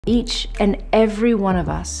Each and every one of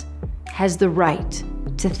us has the right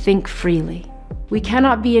to think freely. We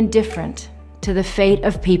cannot be indifferent to the fate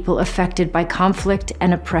of people affected by conflict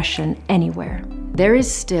and oppression anywhere. There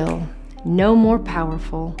is still no more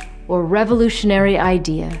powerful or revolutionary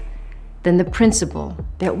idea than the principle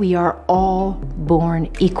that we are all born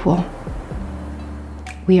equal.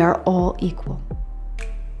 We are all equal.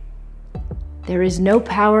 There is no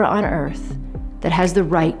power on earth that has the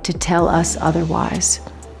right to tell us otherwise,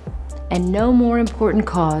 and no more important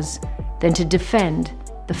cause than to defend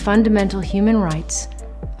the fundamental human rights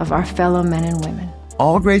of our fellow men and women.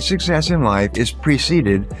 All great success in life is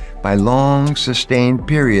preceded by long, sustained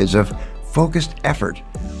periods of focused effort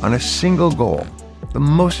on a single goal, the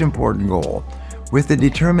most important goal, with the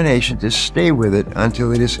determination to stay with it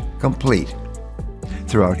until it is complete.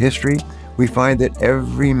 Throughout history, we find that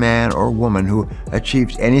every man or woman who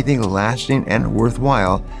achieved anything lasting and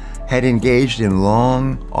worthwhile had engaged in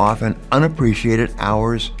long, often unappreciated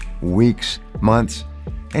hours, weeks, months,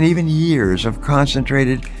 and even years of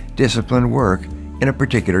concentrated, disciplined work in a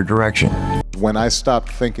particular direction. When I stopped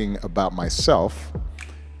thinking about myself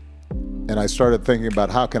and I started thinking about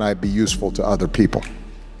how can I be useful to other people.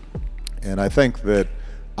 And I think that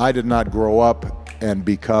I did not grow up and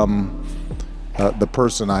become the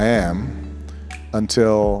person I am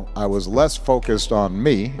until I was less focused on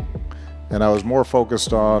me and I was more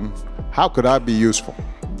focused on how could I be useful?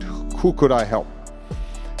 Who could I help?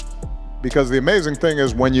 Because the amazing thing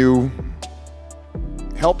is when you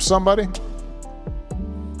help somebody,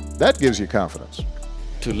 that gives you confidence.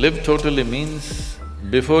 To live totally means,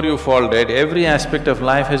 before you fall dead, every aspect of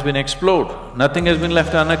life has been explored. Nothing has been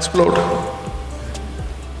left unexplored.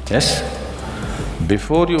 Yes?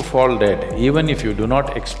 Before you fall dead, even if you do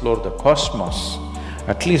not explore the cosmos,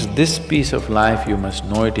 at least this piece of life you must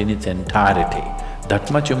know it in its entirety. That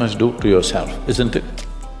much you must do to yourself, isn't it?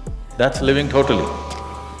 That's living totally.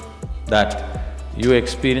 That you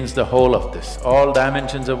experience the whole of this, all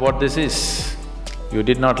dimensions of what this is. You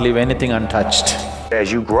did not leave anything untouched.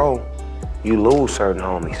 As you grow, you lose certain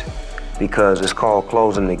homies because it's called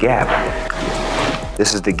closing the gap.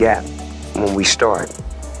 This is the gap when we start.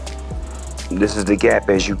 This is the gap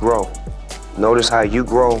as you grow. Notice how you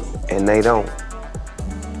grow and they don't.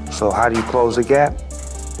 So how do you close the gap?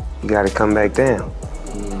 You gotta come back down.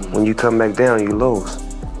 When you come back down, you lose.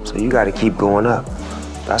 So you gotta keep going up.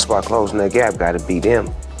 That's why closing that gap gotta be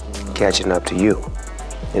them catching up to you.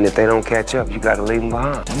 And if they don't catch up, you gotta leave them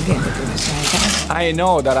behind. I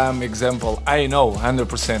know that I'm example. I know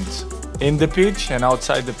 100%. In the pitch and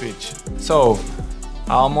outside the pitch. So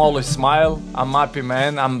I'm always smile. I'm happy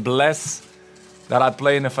man. I'm blessed that I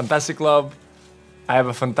play in a fantastic club. I have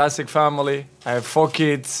a fantastic family. I have 4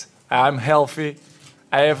 kids. I'm healthy.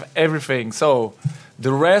 I have everything. So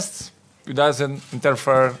the rest, it doesn't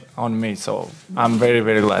interfere on me. So I'm very,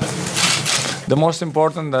 very glad. The most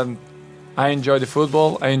important that I enjoy the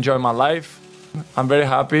football. I enjoy my life. I'm very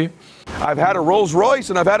happy. I've had a Rolls Royce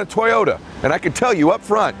and I've had a Toyota, and I can tell you up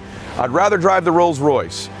front, I'd rather drive the Rolls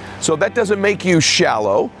Royce. So that doesn't make you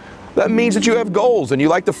shallow. That means that you have goals and you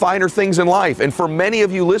like the finer things in life. And for many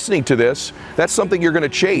of you listening to this, that's something you're going to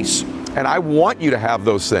chase. And I want you to have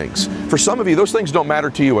those things. For some of you, those things don't matter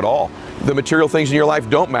to you at all. The material things in your life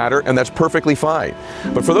don't matter, and that's perfectly fine.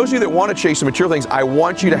 But for those of you that want to chase the material things, I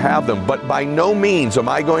want you to have them. But by no means am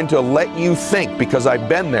I going to let you think, because I've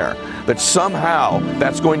been there, that somehow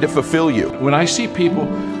that's going to fulfill you. When I see people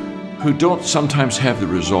who don't sometimes have the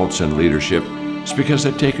results in leadership, it's because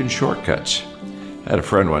they've taken shortcuts. I had a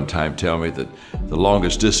friend one time tell me that the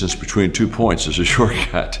longest distance between 2 points is a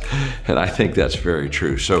shortcut, and I think that's very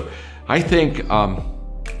true. So I think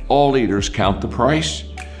all leaders count the price.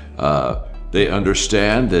 They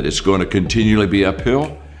understand that it's going to continually be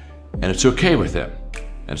uphill, and it's okay with them.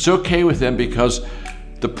 And it's okay with them because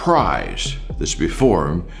the prize that's before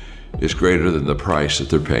them is greater than the price that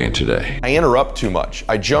they're paying today. I interrupt too much.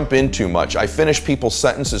 I jump in too much. I finish people's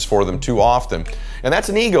sentences for them too often. And that's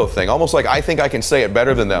an ego thing, almost like I think I can say it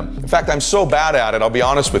better than them. In fact, I'm so bad at it, I'll be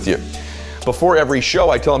honest with you. Before every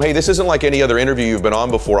show, I tell them, hey, this isn't like any other interview you've been on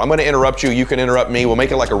before. I'm going to interrupt you, you can interrupt me, we'll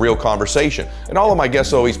make it like a real conversation. And all of my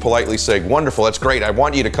guests always politely say, wonderful, that's great, I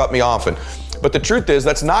want you to cut me off. But the truth is,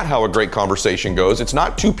 that's not how a great conversation goes. It's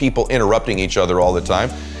not 2 people interrupting each other all the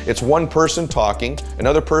time. It's 1 person talking,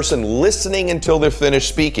 another person listening until they're finished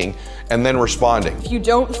speaking, and then responding. If you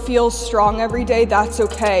don't feel strong every day, that's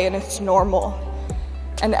okay, and it's normal.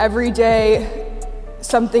 And every day,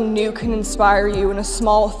 something new can inspire you, and a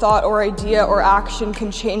small thought or idea or action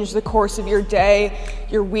can change the course of your day,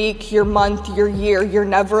 your week, your month, your year. You're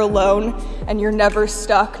never alone, and you're never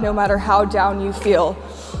stuck, no matter how down you feel.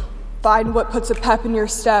 Find what puts a pep in your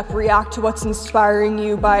step. React to what's inspiring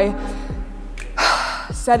you by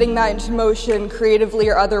setting that into motion creatively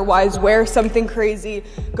or otherwise. Wear something crazy.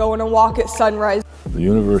 Go on a walk at sunrise. The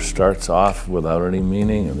universe starts off without any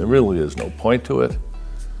meaning, and there really is no point to it.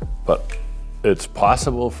 But it's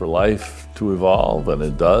possible for life to evolve, and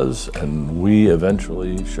it does, and we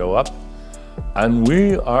eventually show up. And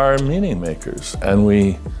we are meaning makers, and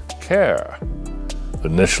we care.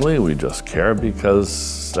 Initially, we just care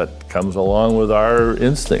because that comes along with our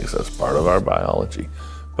instincts as part of our biology.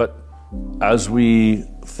 But as we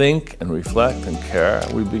think and reflect and care,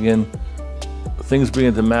 things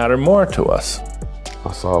begin to matter more to us.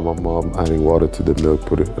 I saw my mom adding water to the milk,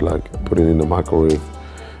 put it in the microwave,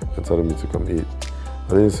 and telling me to come eat. I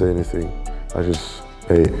didn't say anything. I just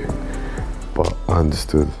ate. But I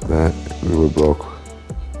understood that we were broke.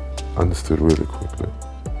 I understood really quickly.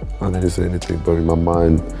 I didn't say anything, but in my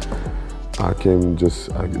mind, then I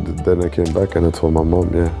came back and I told my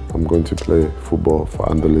mom, yeah, I'm going to play football for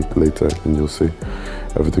Anderlecht later, and you'll see,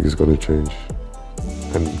 everything is going to change.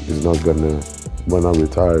 And it's not gonna, when I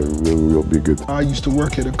retire, we'll be good. I used to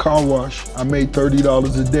work at a car wash. I made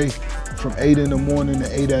 $30 a day from 8 in the morning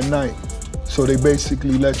to 8 at night. So they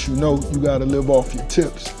basically let you know you gotta live off your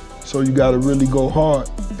tips. So you gotta really go hard.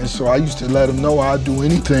 And so I used to let them know I'd do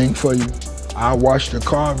anything for you. I'll wash the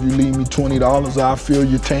car. If you leave me $20, I'll fill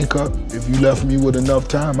your tank up. If you left me with enough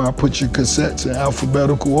time, I'll put your cassettes in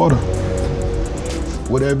alphabetical order.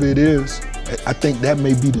 Whatever it is, I think that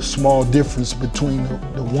may be the small difference between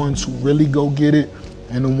the ones who really go get it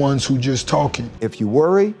and the ones who just talking. If you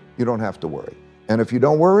worry, you don't have to worry. And if you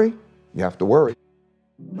don't worry, you have to worry,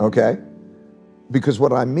 okay? Because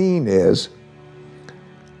what I mean is,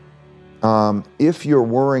 if you're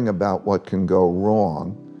worrying about what can go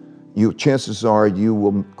wrong, chances are you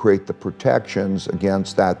will create the protections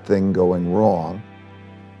against that thing going wrong,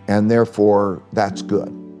 and therefore that's good.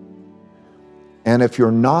 And if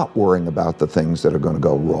you're not worrying about the things that are going to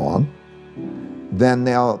go wrong, then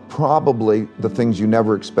probably the things you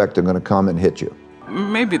never expect are going to come and hit you.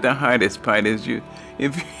 Maybe the hardest part is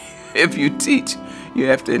if you teach, you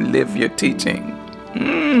have to live your teaching.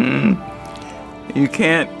 You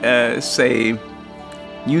can't say,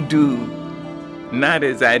 you do not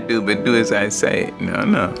as I do, but do as I say.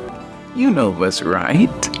 No. You know what's right.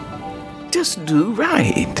 Just do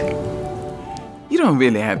right. You don't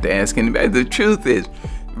really have to ask anybody. The truth is,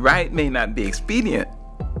 right may not be expedient.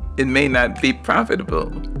 It may not be profitable,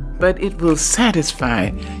 but it will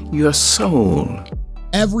satisfy your soul.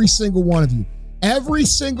 Every single one of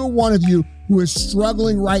you who is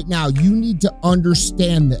struggling right now, you need to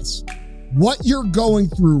understand this. What you're going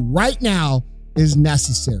through right now is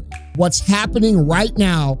necessary. What's happening right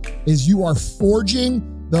now is you are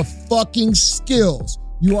forging the fucking skills.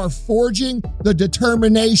 You are forging the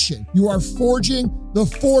determination. You are forging the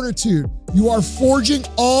fortitude. You are forging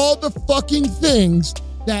all the fucking things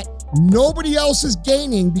that nobody else is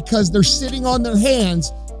gaining because they're sitting on their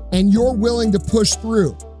hands and you're willing to push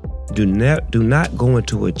through. Do not go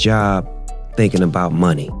into a job thinking about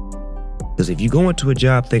money. Because if you go into a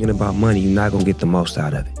job thinking about money, you're not going to get the most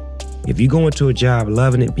out of it. If you go into a job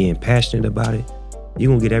loving it, being passionate about it, you're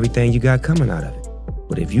going to get everything you got coming out of it.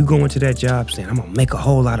 But if you go into that job saying, I'm going to make a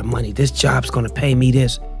whole lot of money, this job's going to pay me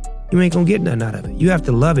this, you ain't going to get nothing out of it. You have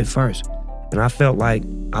to love it first. And I felt like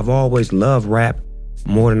I've always loved rap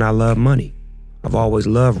more than I love money. I've always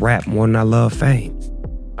loved rap more than I love fame.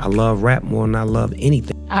 I love rap more than I love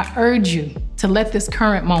anything. I urge you to let this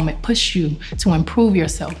current moment push you to improve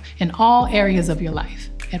yourself in all areas of your life,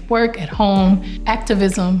 at work, at home,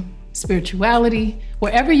 activism, spirituality,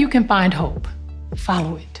 wherever you can find hope,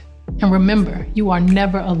 follow it. And remember, you are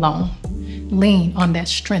never alone. Lean on that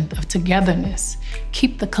strength of togetherness.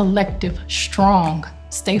 Keep the collective strong.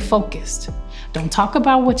 Stay focused. Don't talk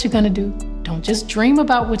about what you're gonna do. Don't just dream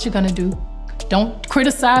about what you're gonna do. Don't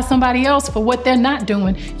criticize somebody else for what they're not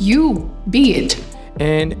doing. You be it.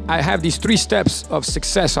 And I have these 3 steps of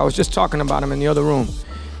success. I was just talking about them in the other room.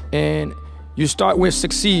 And you start with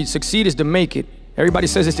succeed. Succeed is to make it. Everybody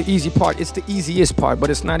says it's the easy part. It's the easiest part, but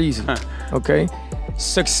it's not easy, okay?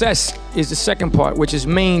 Success is the second part, which is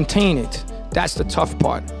maintain it. That's the tough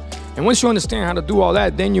part. And once you understand how to do all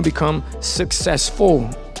that, then you become successful,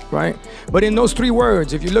 right? But in those 3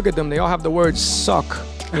 words, if you look at them, they all have the word suck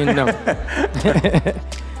in them.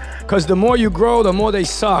 Because the more you grow, the more they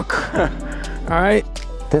suck, all right?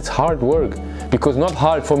 That's hard work, because not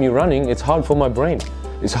hard for me running, it's hard for my brain.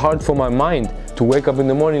 It's hard for my mind to wake up in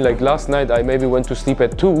the morning. Like last night, I maybe went to sleep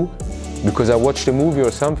at 2 because I watched a movie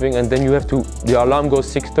or something, and then the alarm goes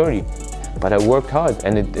 6:30. But I worked hard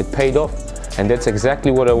and it paid off. And that's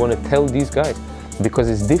exactly what I want to tell these guys. because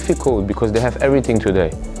it's difficult, because they have everything today.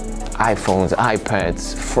 iPhones,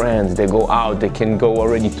 iPads, friends, they go out, they can go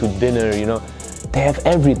already to dinner, you know. They have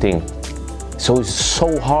everything. So it's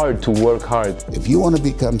so hard to work hard. If you want to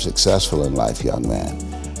become successful in life, young man,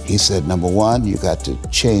 he said, number one, you got to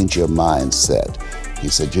change your mindset. He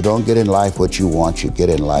said, you don't get in life what you want, you get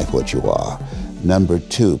in life what you are. Number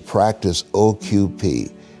two, practice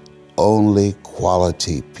OQP, only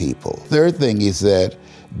quality people. Third thing he said,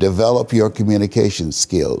 develop your communication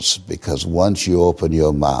skills, because once you open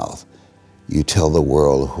your mouth, you tell the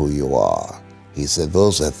world who you are. He said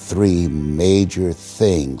those are three major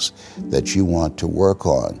things that you want to work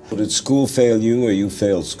on. Did school fail you or you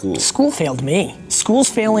failed school? School failed me. School's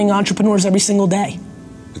failing entrepreneurs every single day.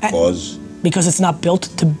 Because? Because it's not built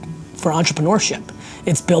for entrepreneurship.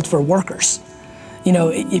 It's built for workers. You know,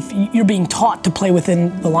 if you're being taught to play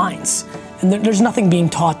within the lines, and there's nothing being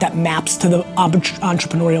taught that maps to the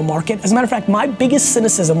entrepreneurial market. As a matter of fact, my biggest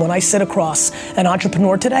cynicism when I sit across an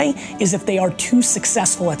entrepreneur today is if they are too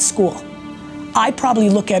successful at school. I probably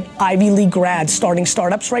look at Ivy League grads starting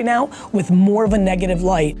startups right now with more of a negative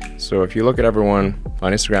light. So if you look at everyone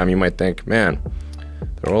on Instagram, you might think, man,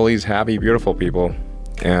 they're all these happy, beautiful people,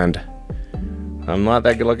 and I'm not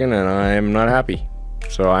that good looking and I'm not happy.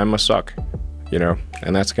 So I must suck, you know,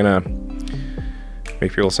 and that's gonna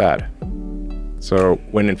make people sad. So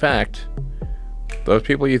when in fact, those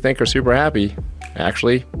people you think are super happy,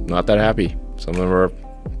 actually not that happy. Some of them are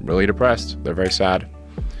really depressed, they're very sad.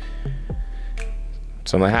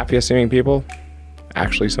 Some of the happiest seeming people,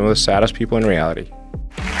 actually some of the saddest people in reality.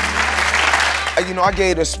 You know, I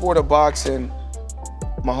gave the sport of boxing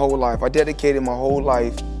my whole life. I dedicated my whole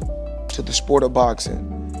life to the sport of boxing.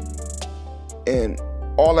 And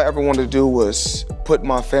all I ever wanted to do was put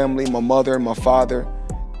my family, my mother and my father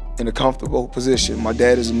in a comfortable position. My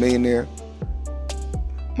dad is a millionaire.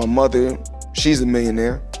 My mother, she's a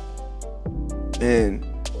millionaire. And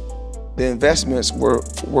the investments were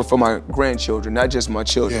for my grandchildren, not just my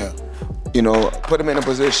children. Yeah. You know, put them in a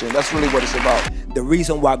position. That's really what it's about. The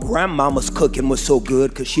reason why grandmama's cooking was so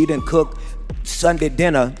good, because she didn't cook Sunday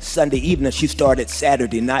dinner, Sunday evening, she started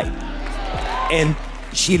Saturday night. And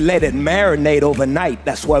she let it marinate overnight.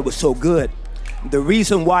 That's why it was so good. The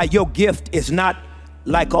reason why your gift is not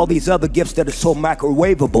like all these other gifts that are so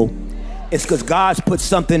microwavable is because God's put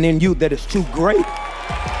something in you that is too great.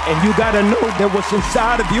 And you gotta know that what's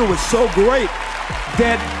inside of you is so great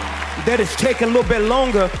that it's taking a little bit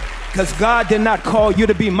longer because God did not call you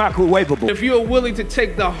to be microwavable. If you're willing to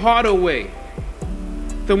take the harder way,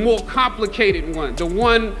 the more complicated one, the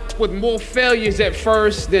one with more failures at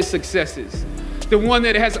first than successes, the one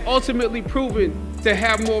that has ultimately proven to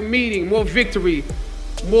have more meaning, more victory,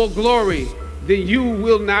 more glory, then you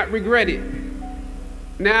will not regret it.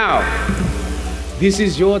 Now, this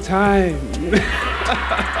is your time.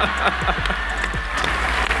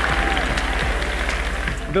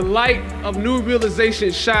 The light of new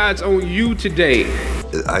realization shines on you today.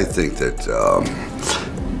 I think that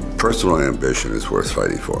personal ambition is worth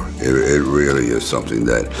fighting for. It really is something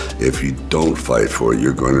that if you don't fight for it,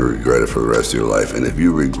 you're going to regret it for the rest of your life. And if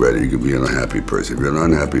you regret it, you can be an unhappy person. If you're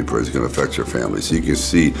an unhappy person, it's going to affect your family. So you can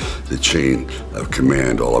see the chain of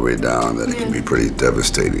command all the way down, that it can be pretty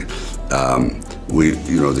devastating.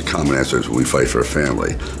 The common answer is we fight for a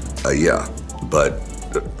family. Yeah, but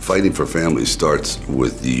fighting for family starts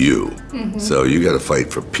with you. So you got to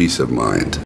fight for peace of mind.